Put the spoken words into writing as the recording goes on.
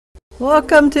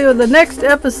Welcome to the next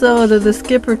episode of the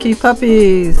Schipperke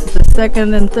puppies, the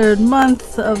second and third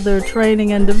months of their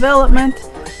training and development.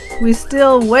 We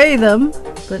still weigh them,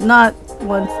 but not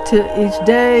once each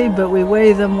day, but we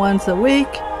weigh them once a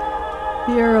week.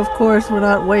 Here, of course, we're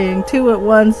not weighing two at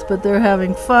once, but they're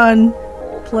having fun,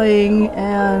 playing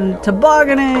and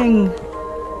tobogganing.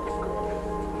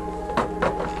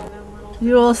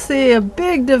 You will see a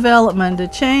big development, a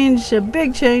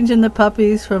big change in the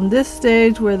puppies from this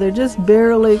stage where they're just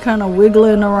barely kind of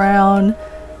wiggling around,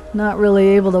 not really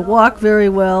able to walk very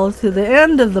well, to the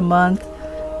end of the month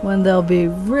when they'll be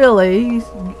really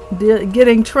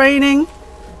getting training.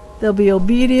 They'll be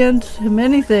obedient to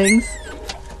many things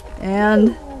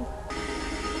and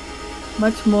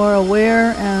much more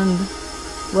aware and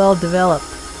well developed.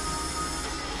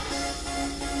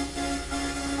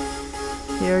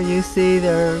 Here you see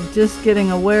they're just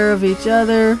getting aware of each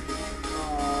other,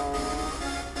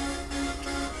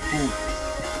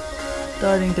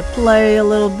 starting to play a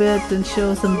little bit and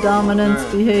show some dominance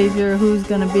behavior. Who's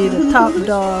going to be the top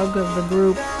dog of the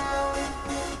group?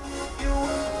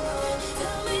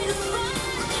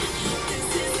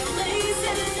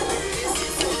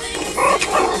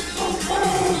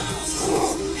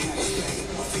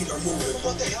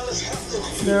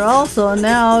 They're also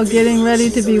now getting ready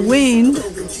to be weaned.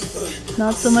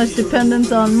 Not so much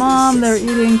dependence on mom. They're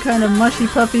eating kind of mushy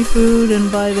puppy food, and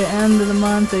by the end of the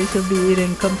month they should be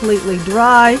eating completely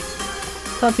dry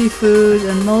puppy food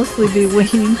and mostly be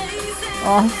weaned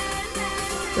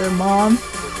off their mom.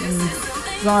 And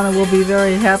Zana will be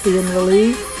very happy and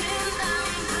relieved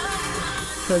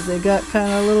because they got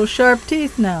kind of little sharp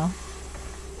teeth now.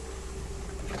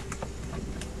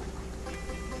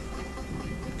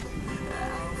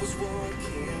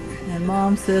 And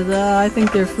mom says, I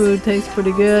think their food tastes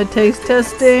pretty good. Taste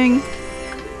testing.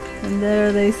 And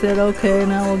there they said, okay,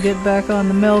 now we'll get back on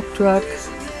the milk truck.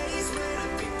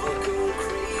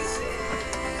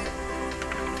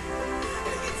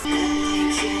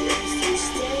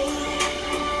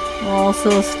 We'll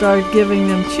also start giving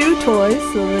them chew toys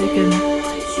so they can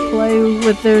play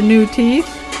with their new teeth.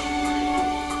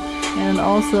 And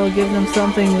also give them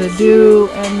something to do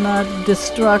and not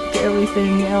destruct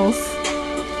everything else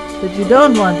that you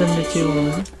don't want them to chew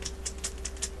on.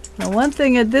 Now, one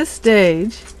thing at this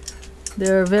stage,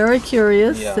 they're very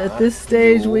curious. At this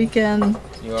stage we can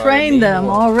train them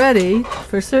already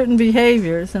for certain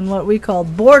behaviors and what we call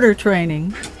border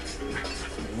training.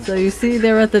 So you see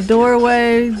they're at the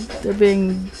doorway, they're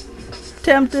being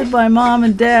tempted by mom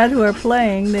and dad who are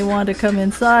playing. They want to come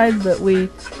inside, but we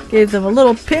gave them a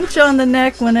little pinch on the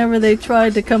neck whenever they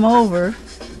tried to come over.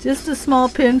 Just a small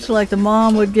pinch like the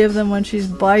mom would give them when she's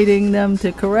biting them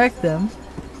to correct them.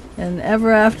 And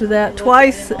ever after that,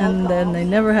 twice, and then they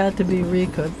never had to be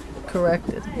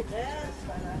corrected.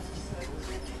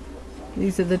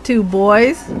 These are the two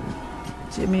boys,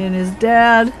 Jimmy and his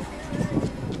dad.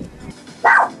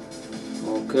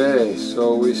 Okay,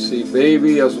 so we see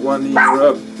baby has one ear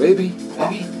up. Baby,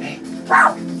 hey.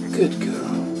 Good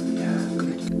girl. Yeah,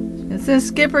 good. And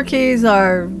since Schipperkes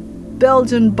are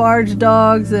Belgian barge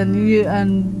dogs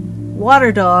and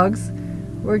water dogs,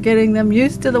 we're getting them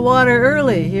used to the water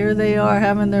early. Here they are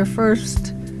having their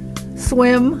first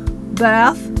swim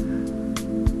bath.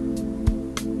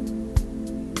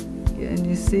 And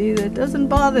you see that it doesn't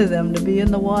bother them to be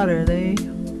in the water. They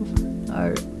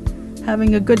are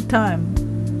having a good time.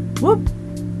 Whoop!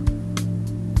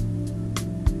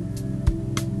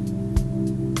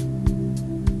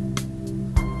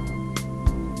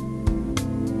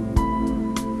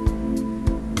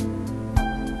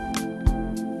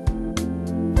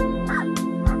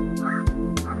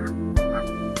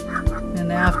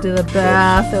 And after the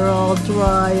bath, they're all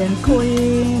dry and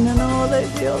clean, and oh, they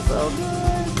feel so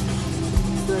good.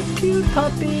 So cute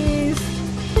puppies.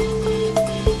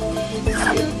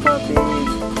 Cute puppies.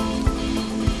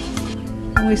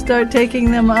 And we start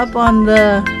taking them up on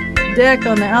the deck,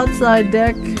 on the outside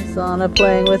deck. Zana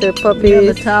playing with her puppy. We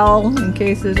have a towel in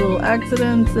case there's little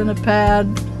accidents and a pad.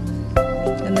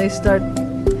 And they start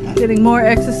getting more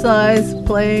exercise,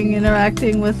 playing,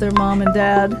 interacting with their mom and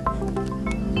dad.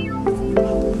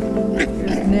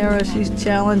 Here's Nara, she's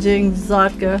challenging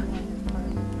Zotka.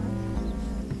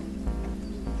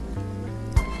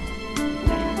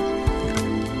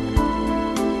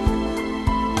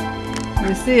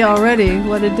 You see already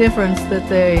what a difference that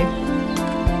they,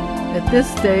 at this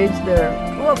stage, they're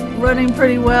running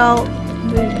pretty well.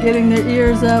 They're getting their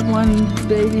ears up. One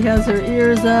baby has her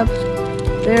ears up.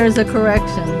 There's a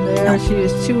correction. There she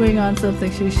is chewing on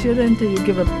something she shouldn't. You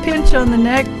give a pinch on the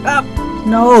neck. Up.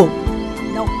 No.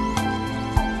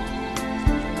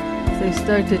 they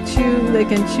start to chew, they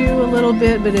can chew a little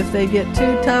bit, but if they get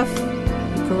too tough,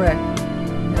 you correct.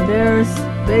 And there's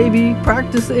baby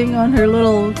practicing on her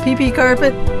little pee-pee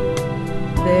carpet.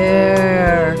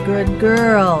 There, good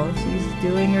girl. She's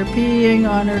doing her peeing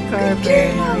on her carpet,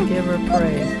 and I give her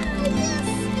praise.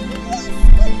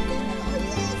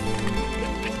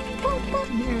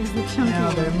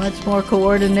 Now they're much more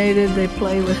coordinated. They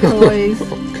play with toys.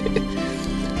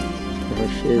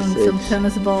 Hung some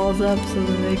tennis balls up so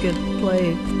that they could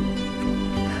play.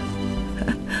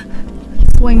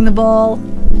 Swing the ball.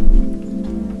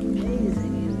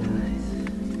 Amazing, you guys.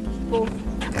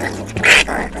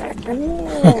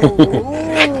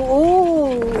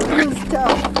 Oh, who's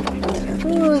tough?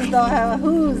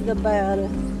 Who's the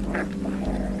baddest?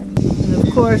 And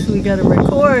of course, we got to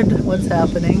record what's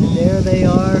happening. There they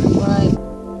are. Right.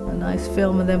 A nice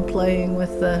film of them playing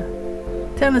with the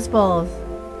tennis balls.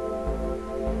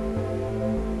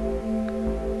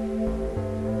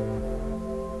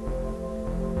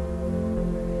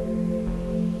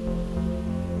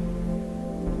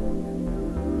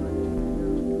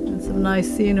 Some nice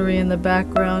scenery in the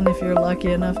background if you're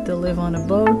lucky enough to live on a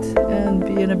boat and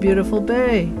be in a beautiful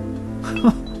bay.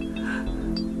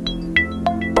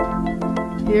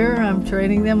 Here I'm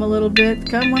training them a little bit.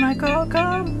 Come when I call,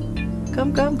 come.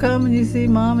 Come, come, come. And you see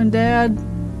Mom and Dad.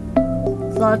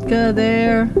 Zlatka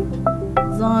there.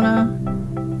 Zana.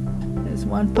 There's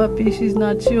one puppy, she's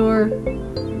not sure.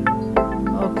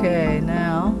 Okay,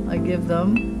 now I give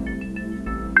them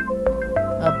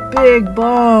a big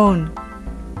bone.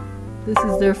 This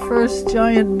is their first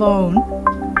giant bone,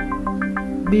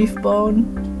 beef bone.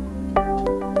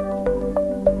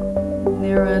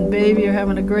 Nira and Baby are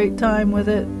having a great time with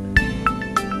it.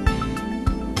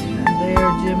 And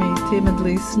there Jimmy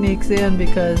timidly sneaks in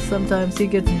because sometimes he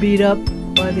gets beat up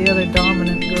by the other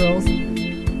dominant girls.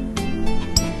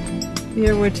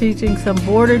 Here we're teaching some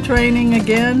border training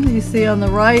again. You see on the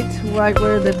right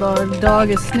where the dog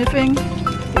is sniffing.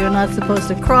 You're not supposed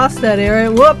to cross that area.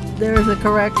 Whoop! There's a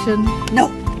correction. No.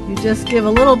 You just give a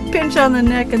little pinch on the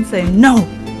neck and say no.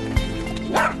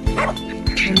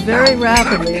 And very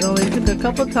rapidly. It only took a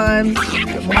couple times.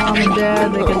 The Mom and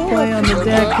Dad, they can play on the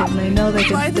deck and they know they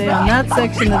can stay on that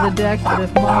section of the deck. But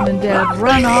if Mom and Dad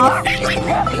run off,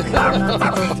 they're not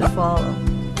supposed to follow.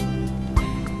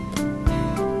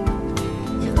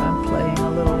 Here I'm playing a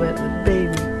little bit with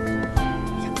Baby.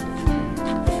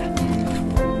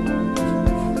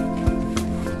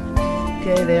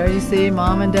 Okay, there you see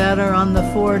Mom and Dad are on the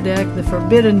foredeck, the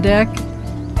forbidden deck,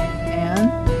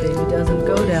 and Baby doesn't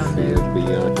go down there.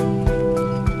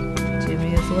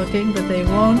 Jimmy is looking, but they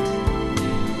won't.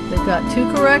 They've got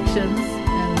 2 corrections,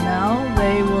 and now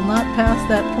they will not pass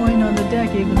that point on the deck,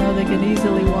 even though they can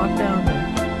easily walk down there.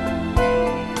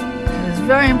 And it's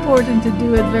very important to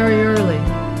do it very early,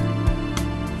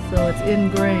 so it's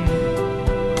ingrained.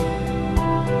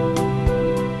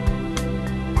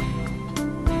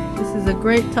 This is a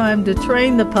great time to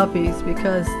train the puppies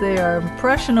because they are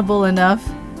impressionable enough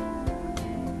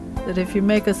that if you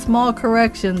make a small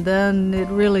correction, then it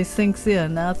really sinks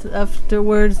in.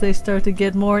 Afterwards, they start to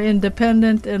get more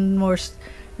independent and more.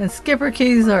 And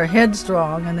Schipperkes are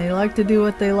headstrong, and they like to do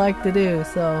what they like to do.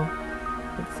 So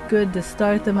it's good to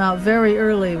start them out very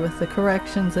early with the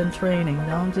corrections and training.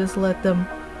 Don't just let them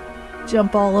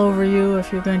jump all over you.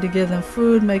 If you're going to give them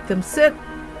food, make them sit.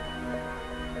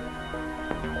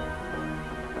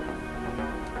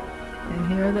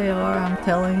 And here they are. I'm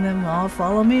telling them, oh,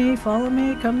 follow me,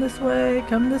 come this way,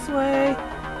 come this way.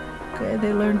 Okay,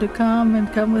 they learn to come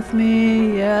and come with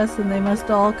me, yes, and they must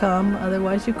all come,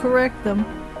 otherwise you correct them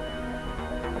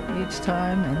each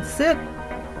time. And sit.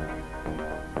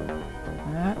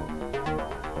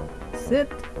 Sit.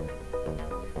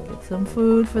 Get some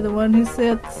food for the one who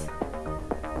sits.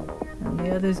 And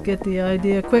the others get the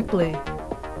idea quickly.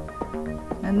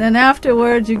 And then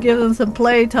afterwards you give them some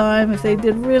playtime. If they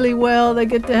did really well, they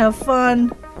get to have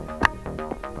fun.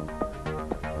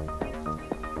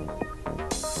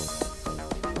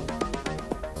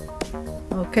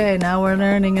 Okay, now we're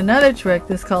learning another trick.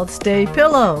 This is called stay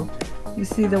pillow. You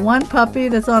see the one puppy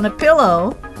that's on a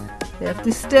pillow, they have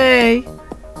to stay.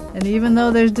 And even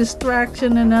though there's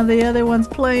distraction and now the other one's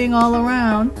playing all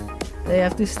around, they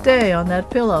have to stay on that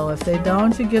pillow. If they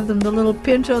don't, you give them the little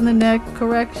pinch on the neck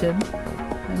correction.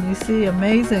 And you see,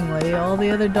 amazingly, all the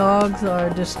other dogs are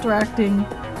distracting,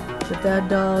 but that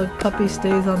puppy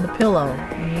stays on the pillow.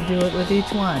 And you do it with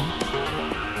each one.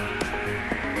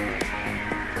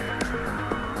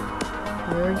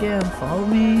 Here again, follow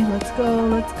me. Let's go,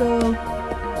 let's go.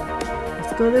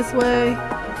 Let's go this way.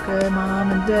 Okay,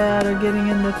 Mom and Dad are getting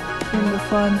in the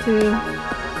fun too.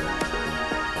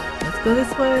 Let's go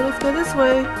this way, let's go this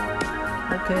way.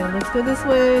 Okay, let's go this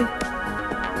way.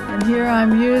 And here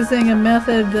I'm using a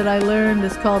method that I learned.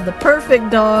 It's called The Perfect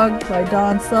Dog by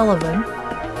Don Sullivan.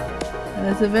 And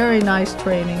it's a very nice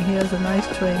training. He has a nice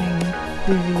training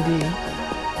DVD.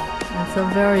 And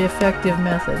some very effective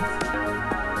methods.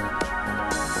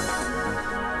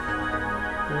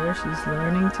 There she's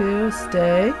learning to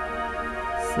stay.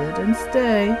 Sit and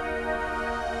stay.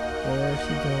 There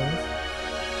she goes.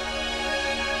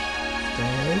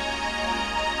 Stay.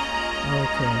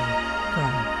 Okay.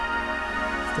 Come.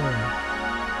 Stay.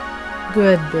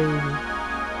 Good baby.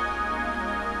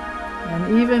 And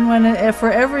even when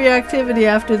for every activity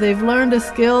after they've learned a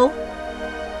skill,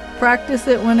 practice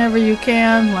it whenever you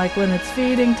can, like when it's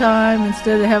feeding time,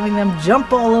 instead of having them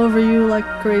jump all over you like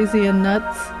crazy and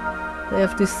nuts. They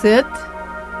have to sit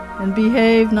and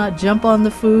behave, not jump on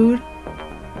the food.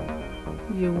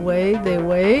 You wait, they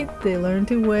learn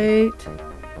to wait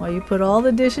while you put all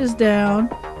the dishes down,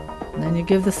 and then you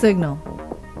give the signal.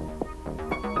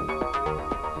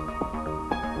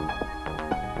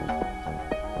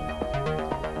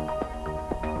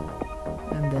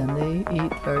 And then they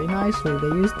eat very nicely.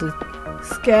 They used to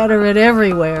scatter it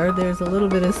everywhere. There's a little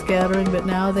bit of scattering, but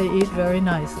now they eat very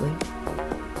nicely.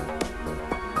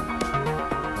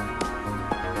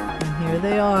 Here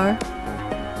they are,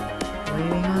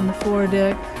 waiting on the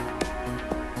foredeck.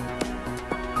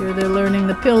 Here they're learning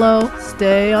the pillow.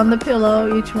 Stay on the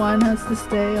pillow. Each one has to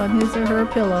stay on his or her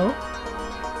pillow.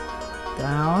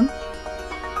 Down.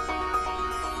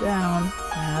 Down.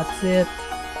 That's it.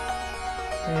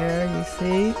 There, you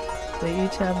see? They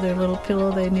each have their little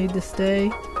pillow they need to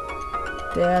stay.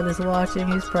 Dad is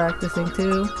watching. He's practicing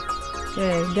too.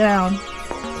 Okay, down.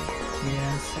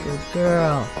 Yes, good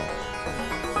girl.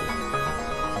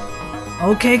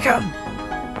 Okay, come.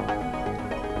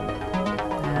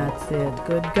 That's it.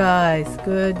 Good guys.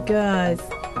 Good guys.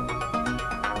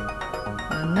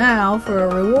 And now, for a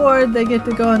reward, they get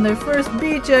to go on their first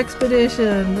beach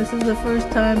expedition. This is the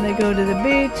first time they go to the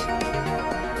beach.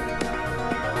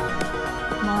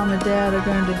 Mom and Dad are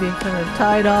going to be kind of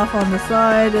tied off on the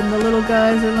side, and the little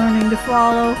guys are learning to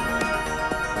follow.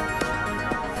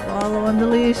 Follow on the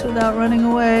leash without running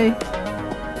away.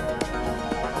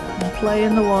 Play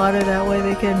in the water, that way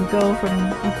they can go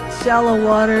from shallow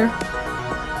water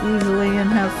easily and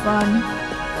have fun.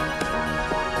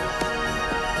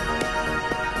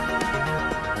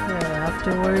 Okay,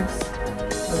 afterwards,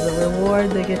 as a reward,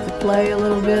 they get to play a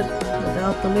little bit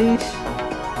without the leash.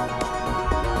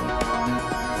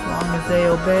 As long as they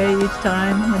obey each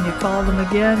time when you call them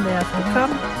again, they have to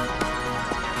come.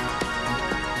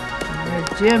 And there's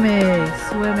Jimmy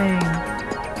swimming.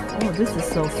 Oh, this is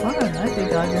so fun. I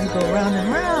think I'll just go round and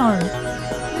round.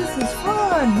 This is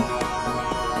fun.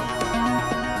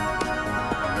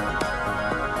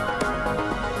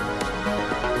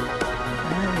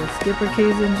 And the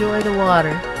Schipperkes enjoy the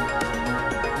water.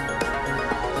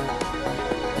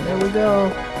 There we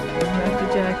go. Back to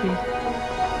Jackie.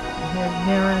 And here's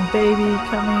Mira and Baby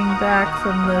coming back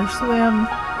from their swim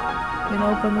in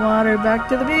open water back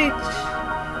to the beach.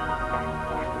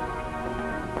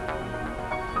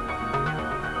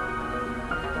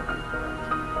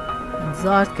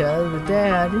 Zotka, the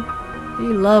dad, he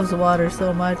loves water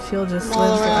so much he'll just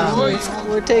swim for hours.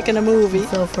 We're taking a movie.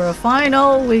 So for a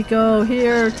final, we go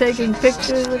here taking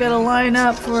pictures. We gotta line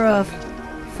up for a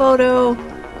photo.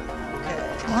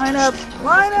 Line up,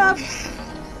 line up.